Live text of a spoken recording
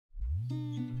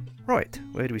Right,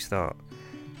 where do we start?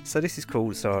 So this is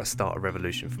called Start a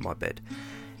Revolution from My Bed.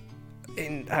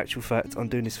 In actual fact, I'm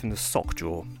doing this from the sock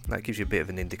drawer. That gives you a bit of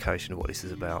an indication of what this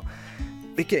is about.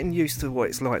 We're getting used to what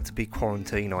it's like to be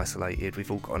quarantine isolated.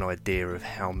 We've all got an idea of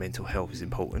how mental health is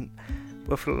important.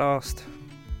 But for the last,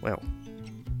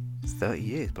 30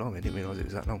 years, blimey, I didn't realise it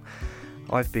was that long.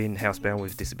 I've been housebound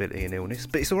with disability and illness,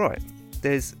 but it's alright.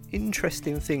 There's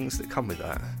interesting things that come with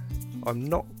that. I'm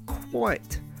not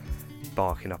quite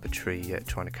barking up a tree yet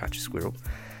trying to catch a squirrel,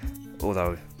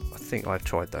 although I think I've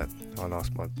tried that. I'll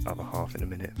ask my other half in a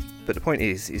minute. But the point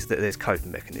is that there's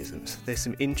coping mechanisms. There's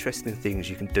some interesting things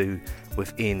you can do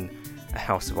within a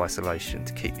house of isolation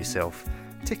to keep yourself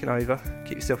ticking over,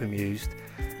 keep yourself amused,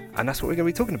 and that's what we're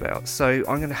going to be talking about. So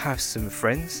I'm going to have some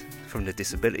friends from the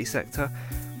disability sector,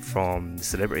 from the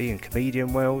celebrity and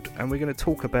comedian world, and we're going to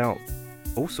talk about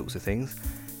all sorts of things,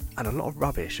 and a lot of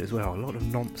rubbish as well, a lot of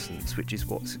nonsense, which is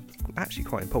what's actually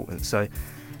quite important. So,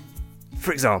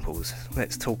 for examples,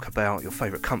 let's talk about your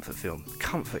favourite comfort film.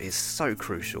 Comfort is so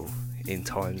crucial in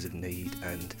times of need,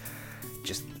 and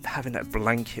just having that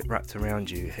blanket wrapped around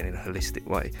you in a holistic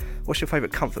way. What's your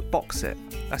favourite comfort box set?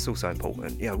 That's also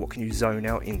important. You know, what can you zone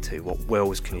out into? What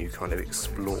worlds can you kind of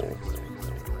explore?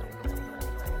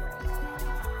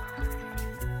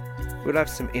 We'll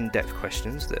have some in-depth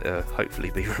questions that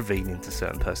hopefully be revealing to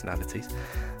certain personalities,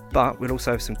 but we'll also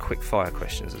have some quick-fire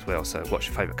questions as well. So, what's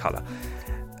your favourite colour?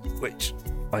 Which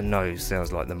I know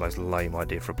sounds like the most lame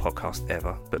idea for a podcast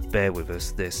ever, but bear with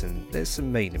us. There's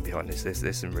some meaning behind this.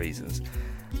 There's some reasons.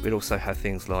 We'll also have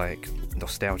things like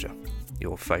nostalgia,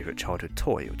 your favourite childhood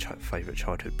toy, your favourite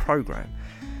childhood programme,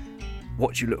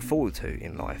 what do you look forward to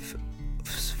in life,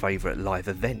 favourite live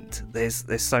event. There's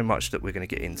so much that we're going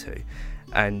to get into,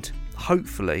 and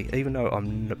hopefully, even though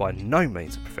I'm by no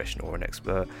means a professional or an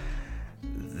expert,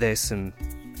 there's some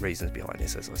reasons behind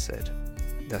this, as I said.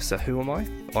 So who am I?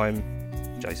 I'm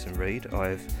Jason Reed.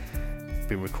 I've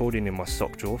been recording in my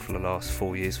sock drawer for the last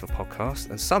 4 years for podcasts,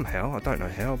 and somehow, I don't know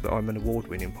how, but I'm an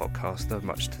award-winning podcaster,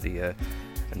 much to the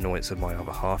annoyance of my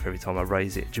other half every time I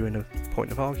raise it during a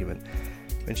point of argument.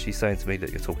 When she's saying to me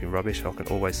that you're talking rubbish, I can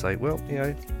always say, well,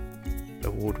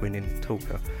 award-winning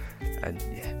talker. And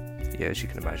yeah, as you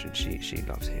can imagine, she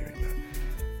loves hearing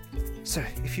that. So,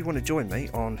 if you want to join me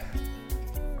on...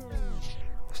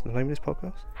 what's the name of this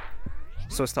podcast?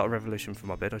 So I Start a Revolution from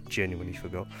My Bed. I genuinely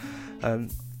forgot.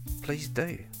 Please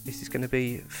do. This is going to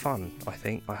be fun, I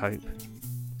think, I hope.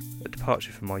 A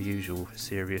departure from my usual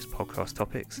serious podcast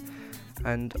topics.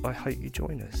 And I hope you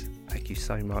join us. Thank you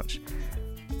so much.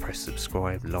 Press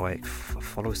subscribe, like,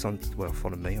 follow us on...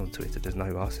 follow me on Twitter. There's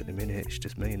no us at the minute. It's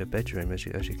just me in a bedroom, as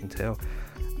you can tell.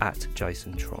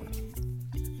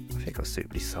 @JasonTron. I think I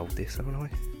suitably sold this, haven't I?